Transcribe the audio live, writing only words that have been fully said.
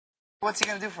What's he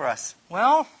going to do for us?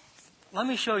 Well, let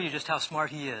me show you just how smart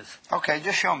he is. Okay,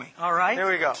 just show me. All right. Here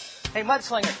we go. Hey,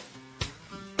 Mudslinger.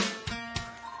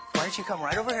 Why don't you come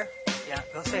right over here? Yeah,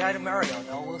 go say hi to Mario.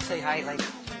 No, we'll say hi later.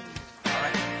 All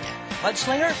right.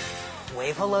 Mudslinger,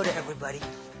 wave hello to everybody.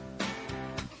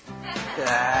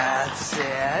 That's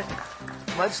it.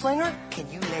 Mudslinger,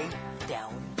 can you lay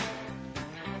down?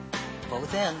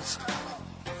 Both ends.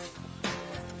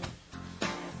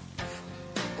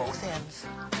 Both ends.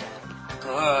 Down.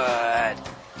 Good.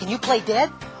 Can you play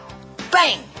dead?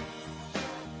 Bang!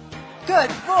 Good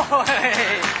boy!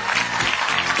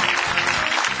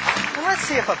 Now let's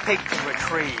see if a pig can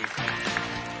retrieve.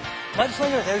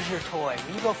 Mudslinger, there's your toy.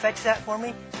 Will you go fetch that for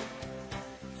me?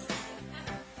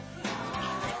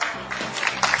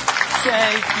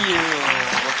 Thank you.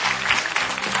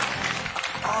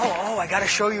 Oh, I got to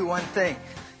show you one thing.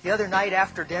 The other night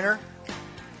after dinner,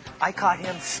 I caught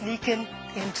him sneaking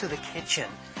into the kitchen.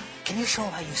 Can you show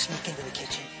him how you sneak into the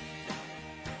kitchen?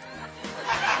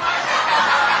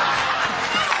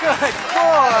 Good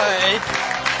boy.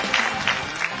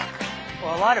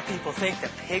 Well, a lot of people think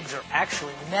that pigs are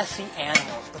actually messy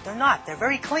animals, but they're not. They're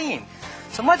very clean.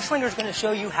 So Mudslinger's going to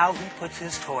show you how he puts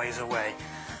his toys away.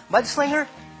 Mudslinger,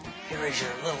 here is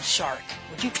your little shark.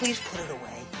 Would you please put it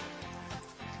away?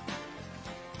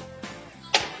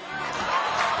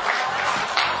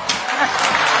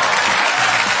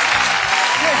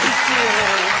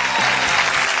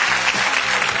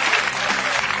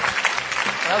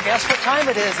 Well, guess what time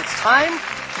it is? It's time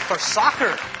for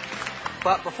soccer.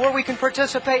 But before we can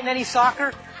participate in any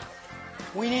soccer,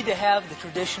 we need to have the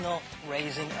traditional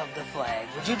raising of the flag.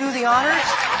 Would you do the honors?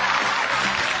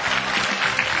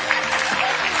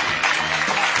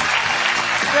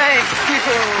 Thank you.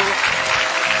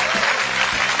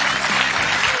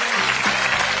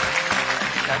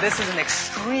 Now, this is an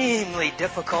extremely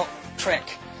difficult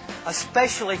trick,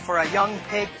 especially for a young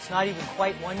pig that's not even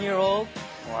quite 1 year old.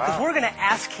 Wow. Because we're going to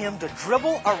ask him to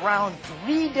dribble around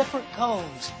 3 different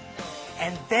cones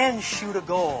and then shoot a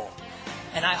goal.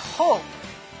 And I hope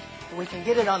we can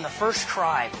get it on the first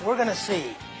try. We're going to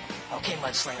see. Okay,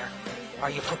 Mudslinger, are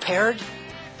you prepared?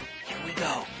 Here we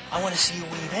go. I want to see you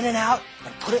weave in and out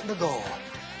and put it in the goal.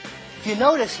 If you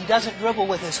notice, he doesn't dribble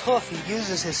with his hoof. He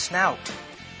uses his snout.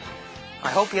 I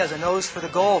hope he has a nose for the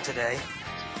goal today.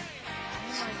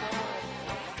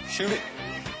 Shoot it.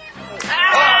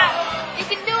 Ah! You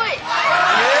can do it! Yeah!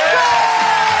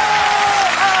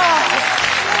 Oh,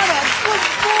 what a good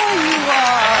boy you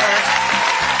are!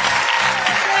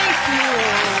 Thank you!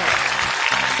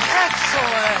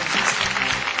 Excellent!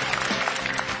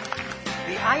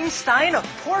 The Einstein of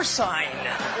porcine.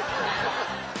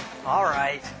 All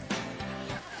right.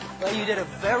 Well, you did a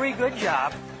very good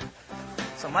job.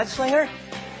 So, Mudslinger,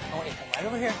 I want you to come right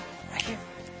over here, right here.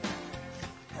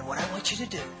 And what I want you to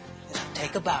do is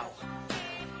take a bow.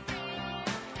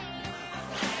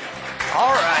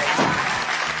 All right.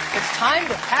 It's time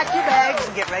to pack your bags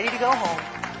and get ready to go home.